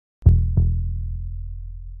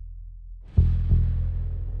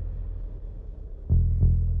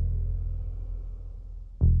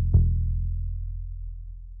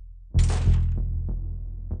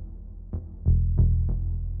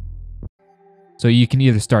So you can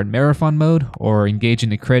either start marathon mode or engage in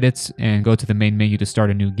the credits and go to the main menu to start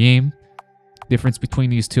a new game. Difference between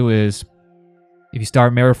these two is if you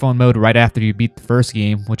start marathon mode right after you beat the first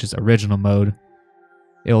game, which is original mode,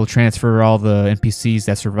 it'll transfer all the NPCs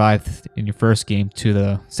that survived in your first game to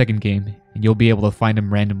the second game, and you'll be able to find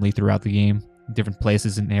them randomly throughout the game, in different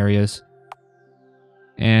places and areas.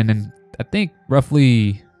 And then I think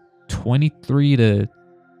roughly 23 to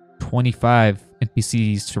 25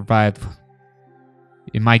 NPCs survived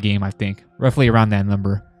in my game, I think. Roughly around that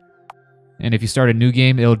number. And if you start a new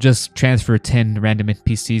game, it'll just transfer 10 random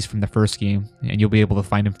NPCs from the first game, and you'll be able to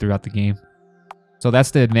find them throughout the game. So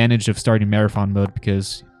that's the advantage of starting marathon mode,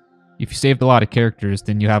 because if you saved a lot of characters,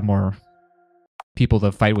 then you have more people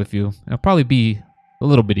to fight with you. It'll probably be a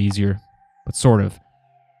little bit easier, but sort of.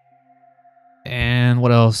 And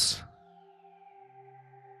what else?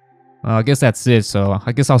 I guess that's it. So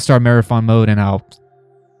I guess I'll start marathon mode and I'll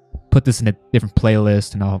put this in a different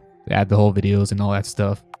playlist and I'll add the whole videos and all that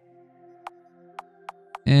stuff.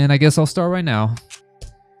 And I guess I'll start right now.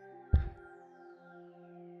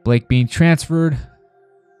 Blake being transferred.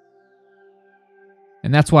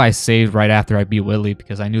 And that's why I saved right after I beat Willie,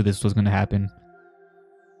 because I knew this was going to happen.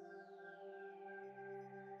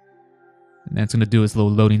 And then it's going to do its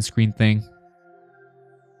little loading screen thing.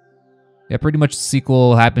 Yeah, pretty much the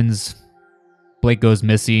sequel happens. Blake goes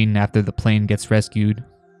missing after the plane gets rescued,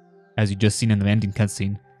 as you just seen in the ending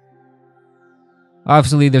cutscene.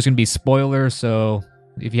 Obviously, there's going to be spoilers, so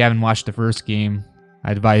if you haven't watched the first game,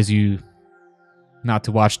 I advise you not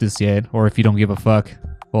to watch this yet, or if you don't give a fuck,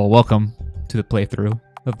 well, welcome to the playthrough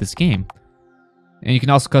of this game. And you can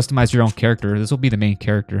also customize your own character. This will be the main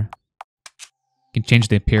character. You can change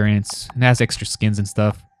the appearance, and it has extra skins and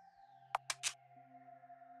stuff.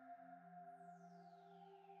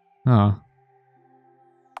 Huh.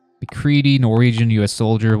 McCready, Norwegian US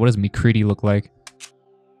soldier. What does McCready look like?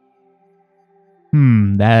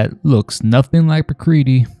 That looks nothing like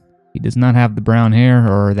McCready. He does not have the brown hair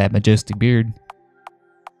or that majestic beard.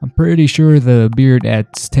 I'm pretty sure the beard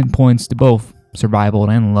adds 10 points to both survival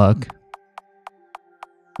and luck.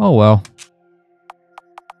 Oh well.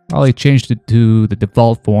 Probably changed it to the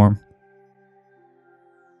default form.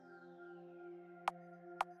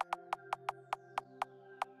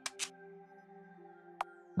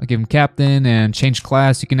 I'll give him captain and change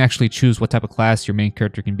class. You can actually choose what type of class your main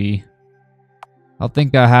character can be. I'll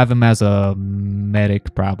think I'll have him as a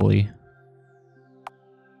medic, probably.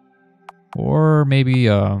 Or maybe,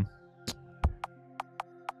 yeah,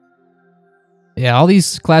 all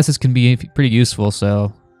these classes can be pretty useful,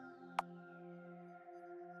 so...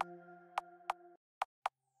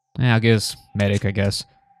 yeah, I guess medic, I guess.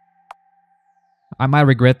 I might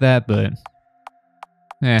regret that, but...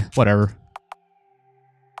 whatever.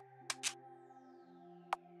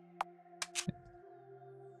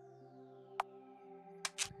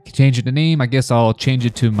 Change the name. I guess I'll change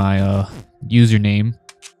it to my username,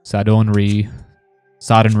 Sadonrii.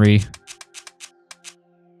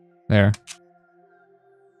 There.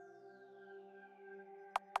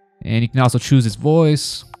 And you can also choose his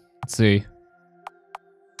voice. Let's see,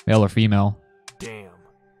 male or female. Damn,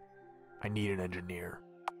 I need an engineer.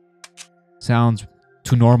 Sounds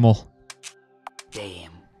too normal.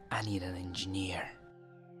 Damn, I need an engineer.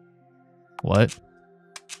 What?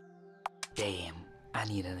 Damn, I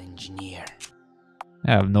need an engineer.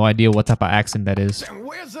 I have no idea what type of accent that is. Then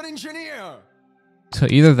where's an engineer? So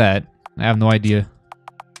either that, I have no idea.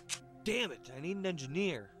 Damn it, I need an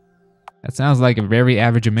engineer. That sounds like a very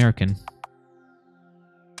average American.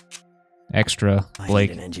 Extra,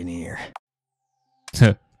 Blake. I need an engineer.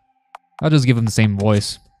 I'll just give him the same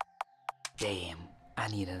voice. Damn, I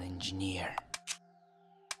need an engineer.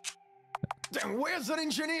 Then where's an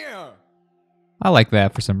engineer? I like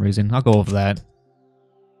that for some reason. I'll go with that.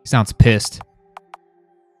 He sounds pissed.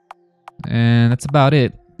 And that's about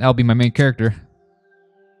it. That'll be my main character.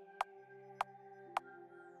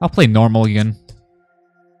 I'll play normal again.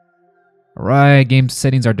 Alright, game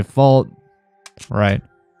settings are default. Right.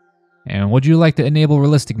 And would you like to enable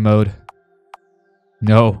realistic mode?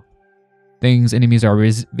 No. Enemies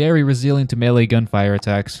are very resilient to melee gunfire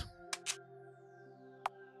attacks.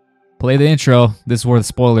 Play the intro. This is where the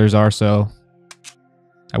spoilers are, so...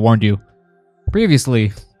 I warned you.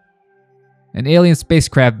 Previously, an alien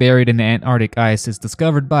spacecraft buried in the Antarctic ice is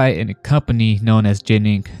discovered by a company known as Gen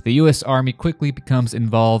Inc. The US Army quickly becomes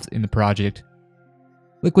involved in the project.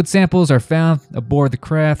 Liquid samples are found aboard the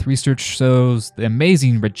craft. Research shows the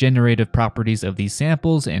amazing regenerative properties of these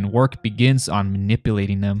samples, and work begins on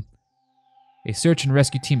manipulating them. A search and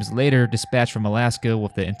rescue team is later dispatched from Alaska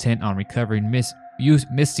with the intent on recovering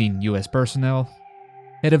missing US personnel.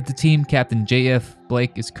 Head of the team, Captain J.F.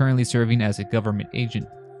 Blake, is currently serving as a government agent.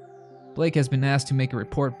 Blake has been asked to make a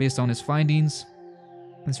report based on his findings.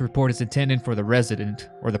 This report is intended for the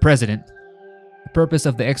president. The purpose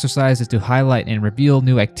of the exercise is to highlight and reveal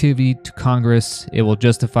new activity to Congress. It will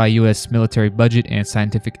justify U.S. military budget and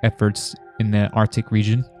scientific efforts in the Arctic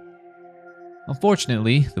region.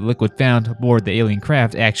 Unfortunately, the liquid found aboard the alien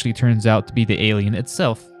craft actually turns out to be the alien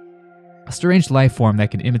itself, a strange life form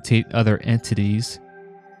that can imitate other entities.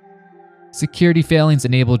 Security failings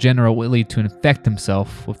enable General Whitley to infect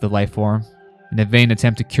himself with the life form in a vain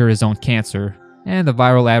attempt to cure his own cancer, and the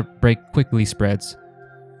viral outbreak quickly spreads.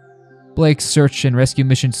 Blake's search and rescue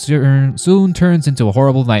mission soon turns into a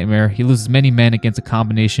horrible nightmare. He loses many men against a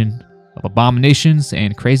combination of abominations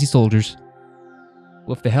and crazy soldiers.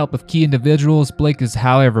 With the help of key individuals, Blake is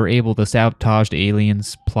however able to sabotage the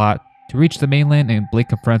aliens' plot to reach the mainland, and Blake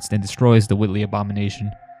confronts and destroys the Whitley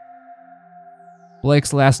abomination.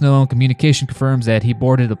 Blake's last known communication confirms that he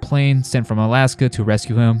boarded a plane sent from Alaska to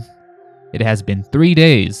rescue him. It has been 3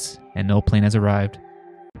 days, and no plane has arrived.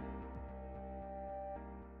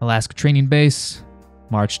 Alaska Training Base,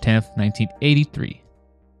 March 10th, 1983.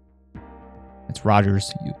 It's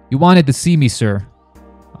Rogers. You wanted to see me, sir.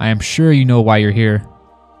 I am sure you know why you're here.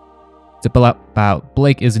 It's about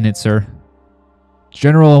Blake, isn't it, sir?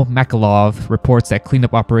 General Makalov reports that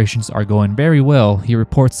cleanup operations are going very well. He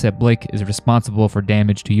reports that Blake is responsible for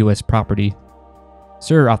damage to U.S. property.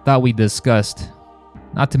 Sir, I thought we discussed.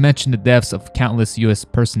 Not to mention the deaths of countless U.S.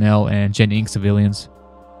 personnel and Gen Inc. civilians.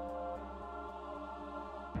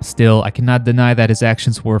 Still, I cannot deny that his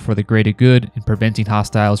actions were for the greater good in preventing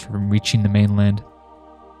hostiles from reaching the mainland.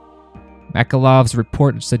 Makalov's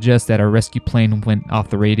report suggests that our rescue plane went off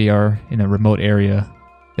the radar in a remote area.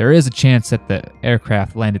 There is a chance that the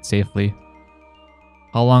aircraft landed safely.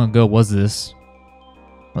 How long ago was this?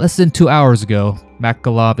 Less than 2 hours ago.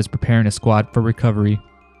 Makalov is preparing a squad for recovery.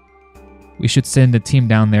 We should send a team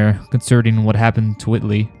down there, concerning what happened to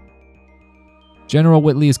Whitley. General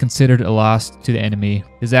Whitley is considered a loss to the enemy.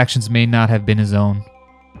 His actions may not have been his own.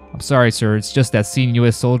 I'm sorry, sir, it's just that seeing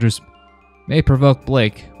U.S. soldiers may provoke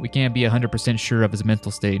Blake. We can't be 100% sure of his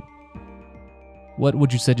mental state. What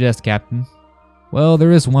would you suggest, Captain? Well,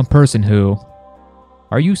 there is one person who...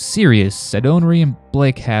 Are you serious? Sadonrii and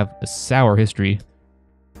Blake have a sour history.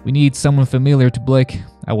 We need someone familiar to Blake.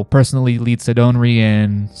 I will personally lead Sadonrii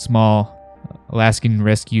and small Alaskan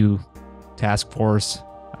Rescue Task Force.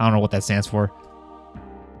 I don't know what that stands for.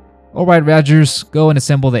 Alright, Rogers, go and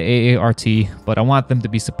assemble the AART, but I want them to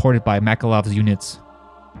be supported by Makalov's units.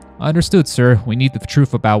 Understood, sir. We need the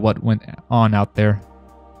truth about what went on out there.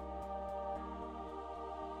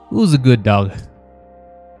 Who's a good dog?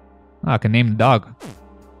 I can name the dog.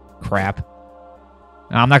 Crap.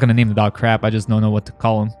 No, I'm not going to name the dog Crap, I just don't know what to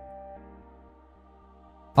call him.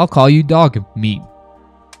 I'll call you Dog Meat.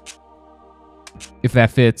 If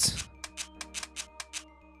that fits.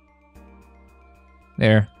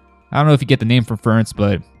 There. I don't know if you get the name from Ference,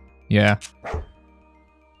 but yeah.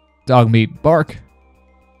 Dog Meat, bark.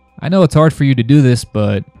 I know it's hard for you to do this,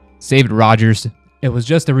 but save it, Rogers. It was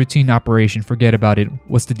just a routine operation. Forget about it.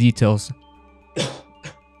 What's the details?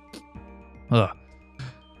 Ugh.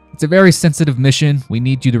 It's a very sensitive mission. We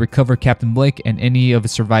need you to recover Captain Blake and any of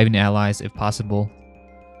his surviving allies if possible.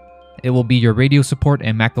 It will be your radio support,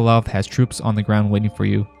 and Makalov has troops on the ground waiting for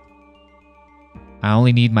you. I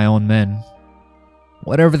only need my own men.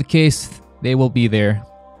 Whatever the case, they will be there.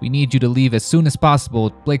 We need you to leave as soon as possible.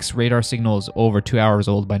 Blake's radar signal is over 2 hours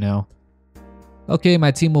old by now. Okay,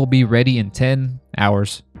 my team will be ready in 10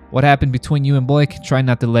 hours. What happened between you and Blake? Try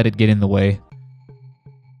not to let it get in the way.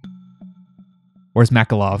 Where's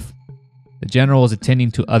Makalov? The general is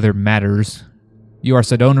attending to other matters. You are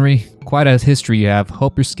Sadonrii. Quite a history you have.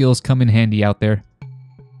 Hope your skills come in handy out there.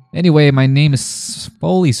 Anyway, my name is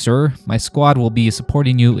Foley, sir. My squad will be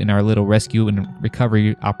supporting you in our little rescue and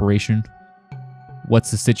recovery operation.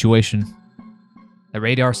 What's the situation? The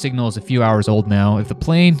radar signal is a few hours old now. If the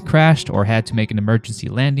plane crashed or had to make an emergency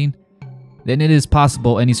landing, then it is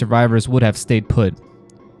possible any survivors would have stayed put.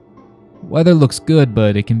 Weather looks good,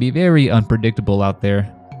 but it can be very unpredictable out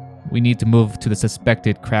there. We need to move to the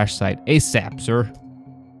suspected crash site ASAP, sir.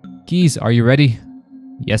 Keys, are you ready?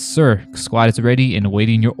 Yes, sir. Squad is ready and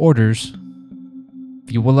awaiting your orders.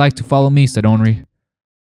 If you would like to follow me, Sadonrii.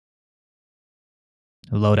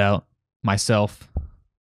 Loadout. Myself.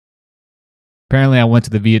 Apparently I went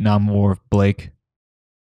to the Vietnam War with Blake.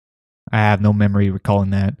 I have no memory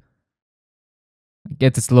recalling that. I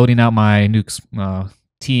guess it's loading out my new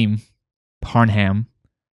team, Parnham.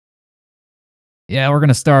 Yeah, we're going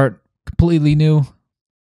to start completely new.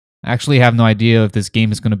 I actually have no idea if this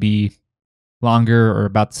game is going to be longer or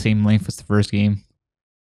about the same length as the first game.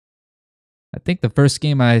 I think the first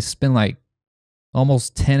game I spent like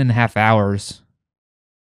almost 10.5 hours.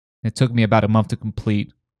 It took me about a month to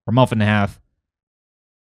complete, or a month and a half.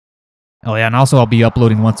 Oh yeah, and also I'll be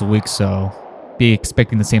uploading once a week, so be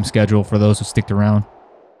expecting the same schedule for those who stick around.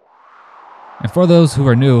 And for those who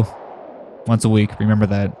are new, once a week, remember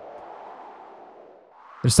that.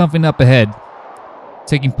 There's something up ahead.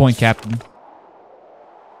 Taking point, Captain.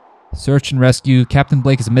 Search and rescue. Captain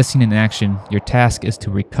Blake is missing in action. Your task is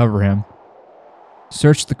to recover him.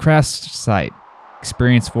 Search the crash site.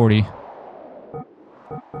 Experience 40.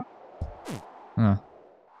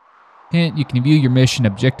 Hint, you can view your mission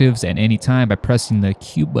objectives at any time by pressing the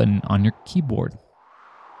Q button on your keyboard.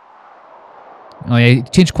 Oh yeah,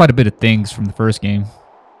 it changed quite a bit of things from the first game.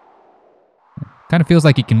 Kind of feels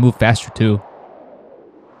like you can move faster too.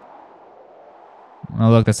 Oh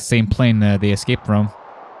look, that's the same plane they escaped from.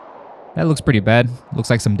 That looks pretty bad. Looks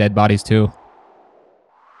like some dead bodies too.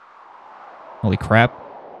 Holy crap.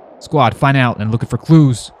 Squad, find out and looking for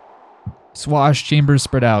clues. Swash, chambers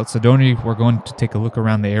spread out. Sadonrii, we're going to take a look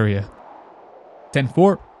around the area.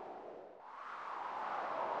 10-4.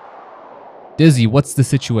 Dizzy, what's the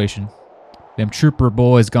situation? Them trooper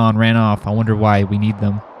boys ran off. I wonder why. We need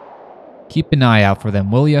them. Keep an eye out for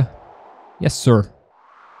them, will ya? Yes, sir.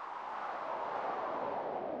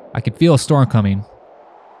 I can feel a storm coming.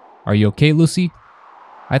 Are you okay, Lucy?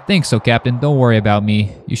 I think so, Captain. Don't worry about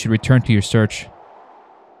me. You should return to your search.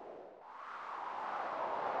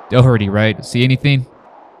 Doherty, right? See anything?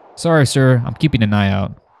 Sorry, sir. I'm keeping an eye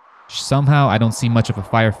out. Somehow, I don't see much of a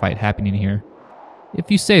firefight happening here. If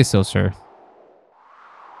you say so, sir.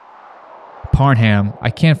 Parnham, I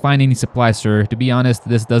can't find any supplies, sir. To be honest,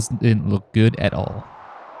 this doesn't look good at all.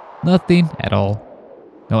 Nothing at all.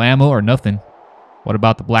 No ammo or nothing. What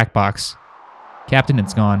about the black box? Captain,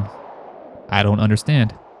 it's gone. I don't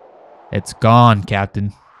understand. It's gone,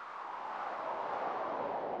 Captain.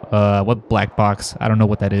 What black box? I don't know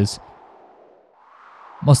what that is.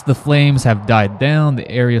 Most of the flames have died down. The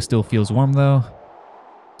area still feels warm, though.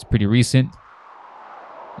 It's pretty recent.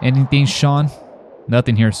 Anything, Sean?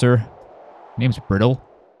 Nothing here, sir. Name's Brittle.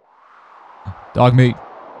 Dog meat.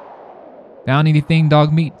 Found anything,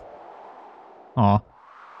 dog meat? Aw.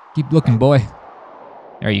 Keep looking, boy.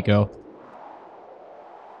 There you go.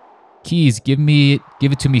 Keys, give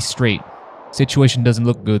it to me straight. Situation doesn't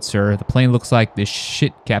look good, sir. The plane looks like this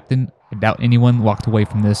shit, Captain. I doubt anyone walked away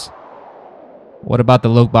from this. What about the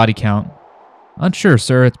low body count? Unsure,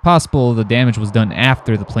 sir. It's possible the damage was done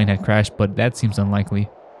after the plane had crashed, but that seems unlikely.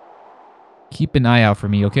 Keep an eye out for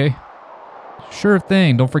me, okay? Sure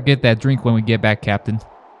thing. Don't forget that drink when we get back, Captain.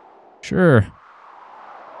 Sure.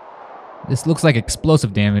 This looks like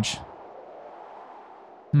explosive damage.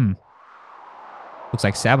 Looks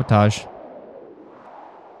like sabotage.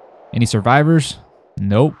 Any survivors?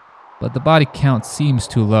 Nope. But the body count seems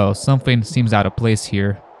too low. Something seems out of place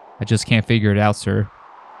here. I just can't figure it out, sir.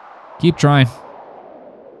 Keep trying.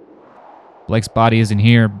 Blake's body isn't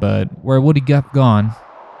here, but where would he have gone?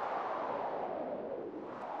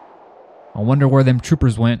 I wonder where them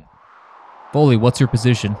troopers went. Foley, what's your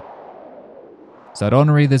position?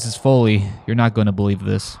 Sadonrii, this is Foley. You're not going to believe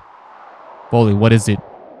this. Foley, what is it?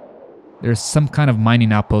 There's some kind of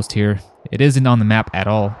mining outpost here. It isn't on the map at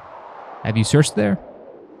all. Have you searched there?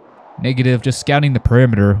 Negative, just scouting the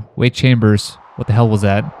perimeter. Wait, chambers. What the hell was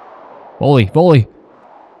that? Foley!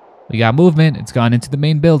 We got movement. It's gone into the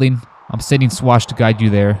main building. I'm sending Swash to guide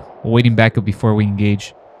you there. Awaiting backup before we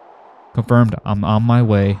engage. Confirmed. I'm on my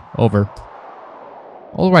way. Over.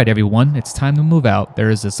 Alright, everyone. It's time to move out.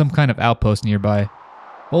 There is some kind of outpost nearby.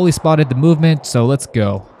 Foley spotted the movement, so let's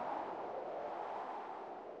go.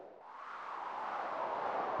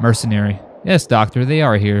 Mercenary. Yes, Doctor, they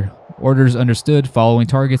are here. Orders understood. Following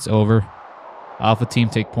targets. Over. Alpha team,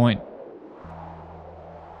 take point.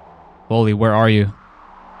 Foley, where are you?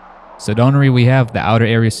 Sadonrii, we have the outer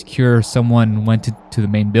area secure. Someone went to the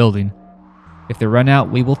main building. If they run out,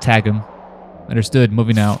 we will tag them. Understood.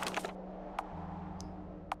 Moving out.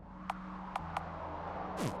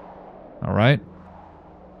 Alright.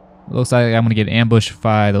 Looks like I'm going to get ambushed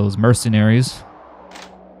by those mercenaries.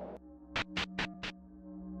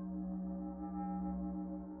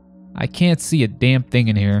 I can't see a damn thing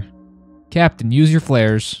in here. Captain, use your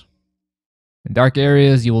flares. In dark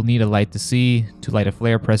areas, you will need a light to see. To light a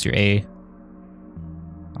flare, press your A.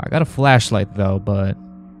 I got a flashlight though, but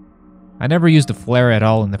I never used a flare at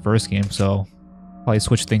all in the first game, so probably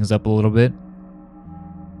switch things up a little bit.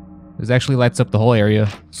 This actually lights up the whole area,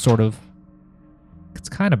 sort of. It's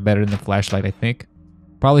kind of better than the flashlight, I think.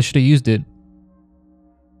 Probably should have used it.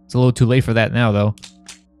 It's a little too late for that now, though.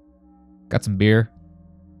 Got some beer.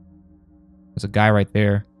 There's a guy right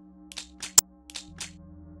there.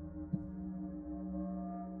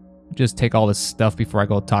 Just take all this stuff before I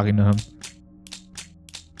go talking to him.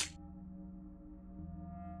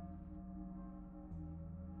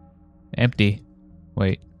 Empty.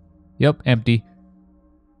 Wait. Yep, empty.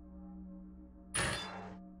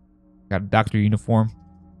 Got a doctor uniform.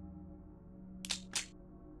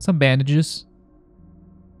 Some bandages.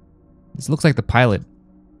 This looks like the pilot.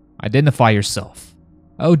 Identify yourself.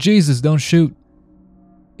 Oh, Jesus, don't shoot.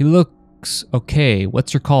 He looks okay.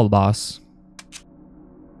 What's your call, boss?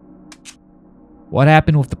 What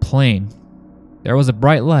happened with the plane? There was a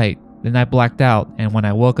bright light, then I blacked out, and when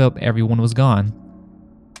I woke up, everyone was gone.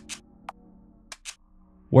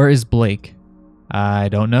 Where is Blake? I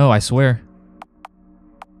don't know, I swear.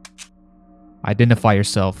 Identify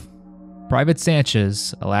yourself. Private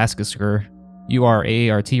Sanchez, Alaska, sir. You are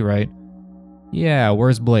AART, right? Yeah,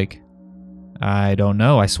 where's Blake? I don't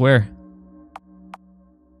know, I swear.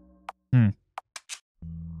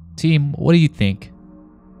 Team, what do you think?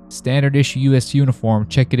 Standard issue US uniform,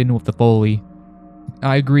 check it in with the Foley.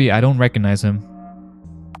 I agree, I don't recognize him.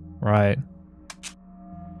 Right.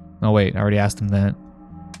 Oh wait, I already asked him that.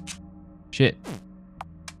 Shit.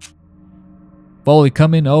 Foley,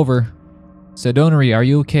 come in, over. Sadonrii, are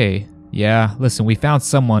you okay? Yeah, listen, we found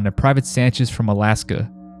someone, a Private Sanchez from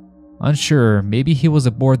Alaska. Unsure, maybe he was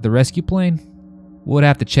aboard the rescue plane? Would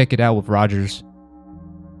have to check it out with Rogers.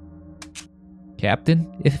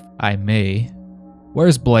 Captain, if I may.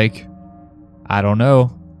 Where's Blake? I don't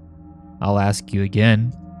know. I'll ask you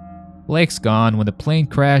again. Blake's gone. When the plane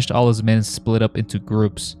crashed, all his men split up into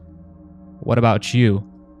groups. What about you?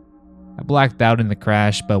 I blacked out in the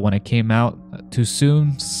crash, but when I came out too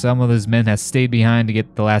soon, some of his men had stayed behind to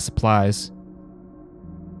get the last supplies.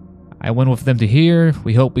 I went with them to here.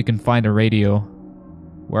 We hope we can find a radio.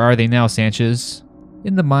 Where are they now, Sanchez?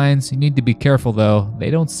 In the mines. You need to be careful, though. They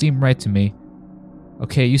don't seem right to me.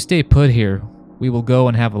 Okay, you stay put here. We will go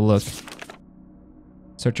and have a look.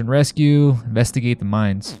 Search and rescue. Investigate the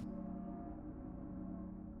mines.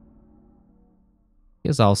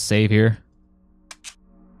 Guess I'll save here.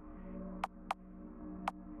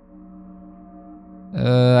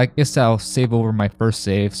 I guess I'll save over my first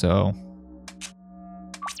save, so...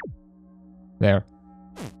 There.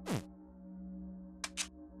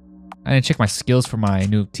 I didn't check my skills for my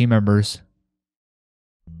new team members.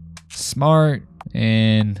 Smart,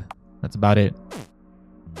 and that's about it.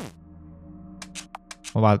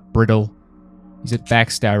 What about Brittle? He's a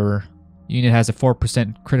backstabber. Unit has a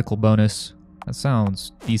 4% critical bonus. That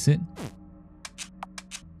sounds decent.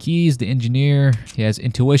 Keys, the engineer. He has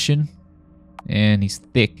intuition. And he's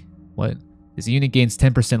thick. What? His unit gains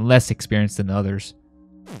 10% less experience than the others.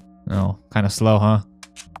 Oh, kind of slow, huh?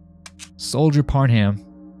 Soldier Parnham.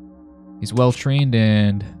 He's well trained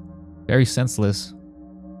and very senseless.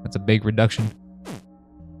 That's a big reduction.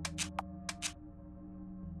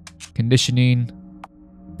 Conditioning.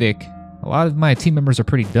 Thick. A lot of my team members are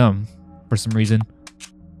pretty dumb for some reason.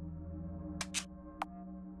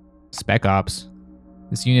 Spec Ops.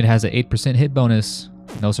 This unit has an 8% hit bonus.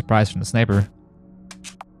 No surprise from the sniper.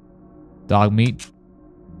 Dog meat.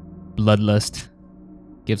 Bloodlust.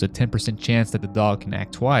 Gives a 10% chance that the dog can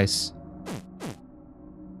act twice.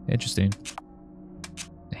 Interesting.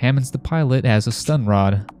 Hammond's the pilot, has a stun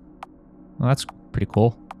rod. Well, that's pretty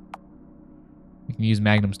cool. You can use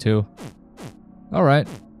magnums too. Alright.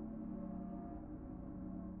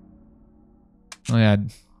 Oh yeah.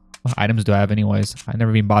 What items do I have anyways? I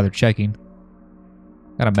never even bothered checking.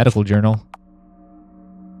 Got a medical journal.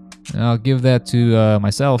 I'll give that to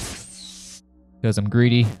myself. Because I'm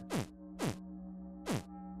greedy.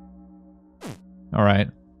 Alright.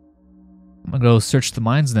 I'm gonna go search the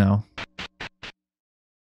mines now.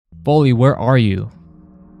 Foley, where are you?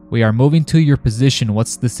 We are moving to your position.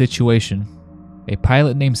 What's the situation? A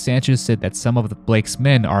pilot named Sanchez said that some of the Blake's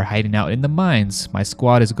men are hiding out in the mines. My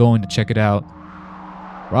squad is going to check it out.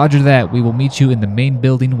 Roger that. We will meet you in the main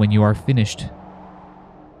building when you are finished.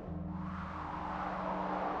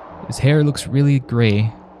 His hair looks really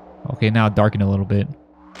gray. Okay, now darken a little bit.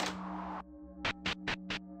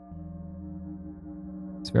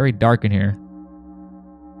 It's very dark in here.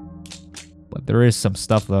 But there is some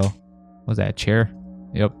stuff though. Was that a chair?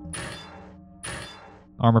 Yep.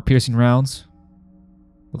 Armor piercing rounds.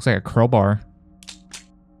 Looks like a crowbar.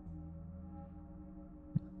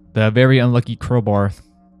 The very unlucky crowbar.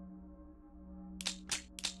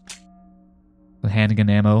 The handgun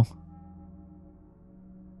ammo.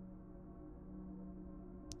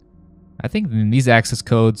 I think in these access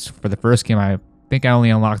codes for the first game, I think I only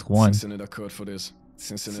unlocked one. And there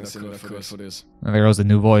goes the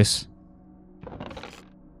new voice.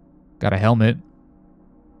 Got a helmet.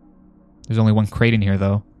 There's only one crate in here,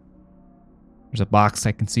 though. There's a box.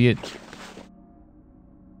 I can see it.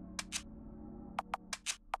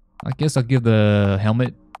 I guess I'll give the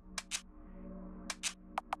helmet.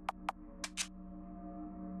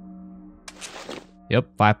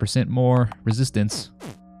 Yep, 5% more resistance.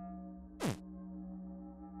 I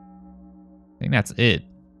think that's it.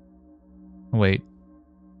 Oh, wait.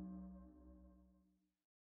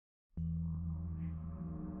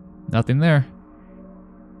 Nothing there.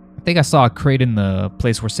 I think I saw a crate in the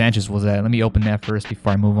place where Sanchez was at. Let me open that first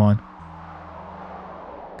before I move on.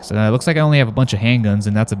 So it looks like I only have a bunch of handguns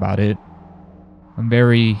and that's about it. I'm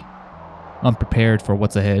very unprepared for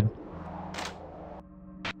what's ahead.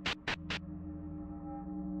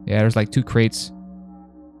 Yeah, there's like 2 crates.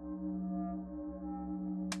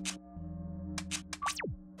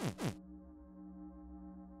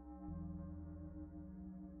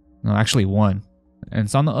 No, actually 1. And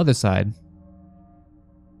it's on the other side.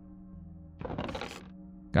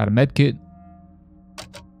 Got a med kit.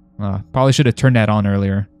 Probably should have turned that on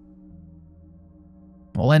earlier.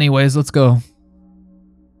 Well, anyways, let's go.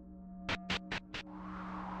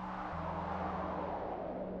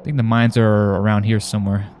 I think the mines are around here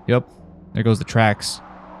somewhere. Yep, there goes the tracks.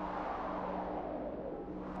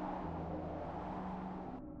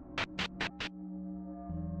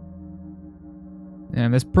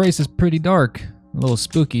 And this place is pretty dark. A little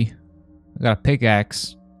spooky. I got a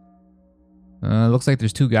pickaxe. Looks like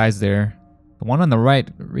there's 2 guys there. The one on the right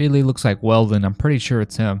really looks like Weldon. I'm pretty sure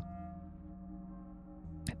it's him.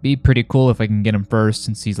 It'd be pretty cool if I can get him first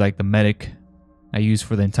since he's like the medic I use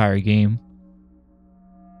for the entire game.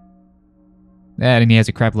 And he has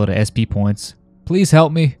a crap load of SP points. Please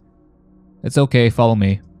help me. It's okay, follow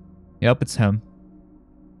me. Yep, it's him.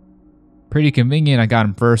 Pretty convenient I got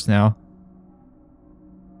him first now.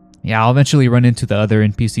 Yeah, I'll eventually run into the other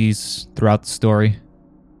NPCs throughout the story.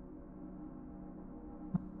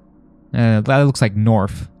 That looks like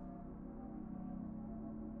North.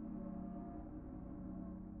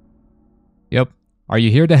 Yep. Are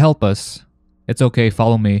you here to help us? It's okay,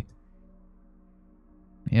 follow me.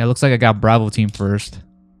 Yeah, looks like I got Bravo team first.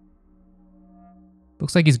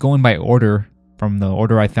 Looks like he's going by order from the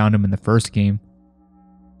order I found him in the first game.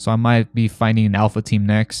 So I might be finding an Alpha team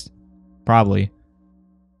next. Probably.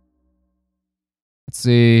 Let's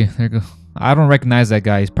see. There you go. I don't recognize that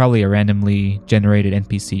guy. He's probably a randomly generated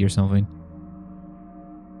NPC or something.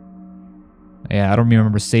 Yeah, I don't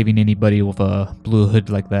remember saving anybody with a blue hood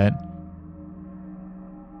like that.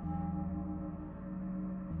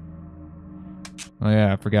 Oh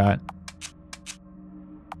yeah, I forgot.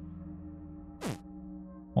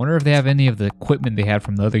 Wonder if they have any of the equipment they had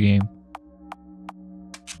from the other game.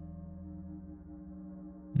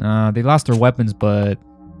 Nah, they lost their weapons, but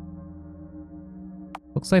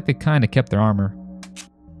looks like they kind of kept their armor.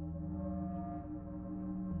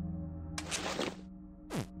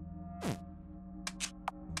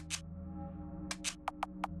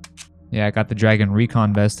 Yeah, I got the Dragon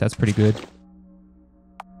Recon vest. That's pretty good.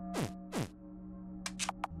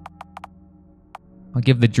 I'll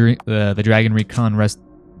give the Dragon Recon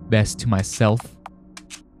vest to myself.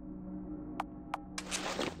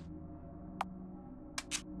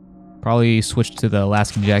 Probably switch to the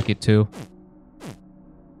Alaskan jacket too.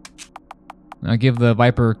 I'll give the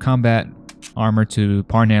Viper combat armor to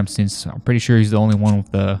Parnam since I'm pretty sure he's the only one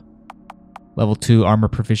with the level 2 armor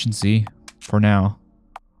proficiency for now.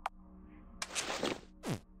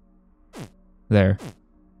 There.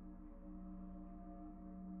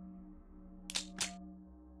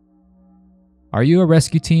 Are you a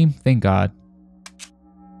rescue team? Thank God.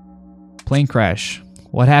 Plane crash.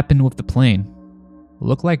 What happened with the plane?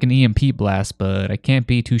 Looked like an EMP blast, but I can't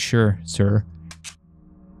be too sure, sir.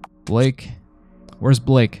 Blake? Where's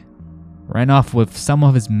Blake? Ran off with some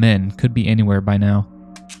of his men. Could be anywhere by now.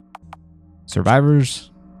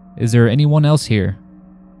 Survivors? Is there anyone else here?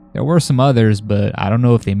 There were some others, but I don't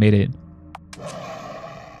know if they made it.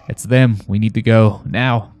 It's them. We need to go.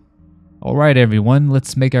 Now. Alright everyone,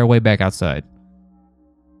 let's make our way back outside.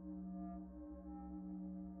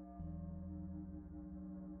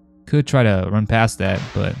 Could try to run past that,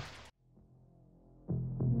 but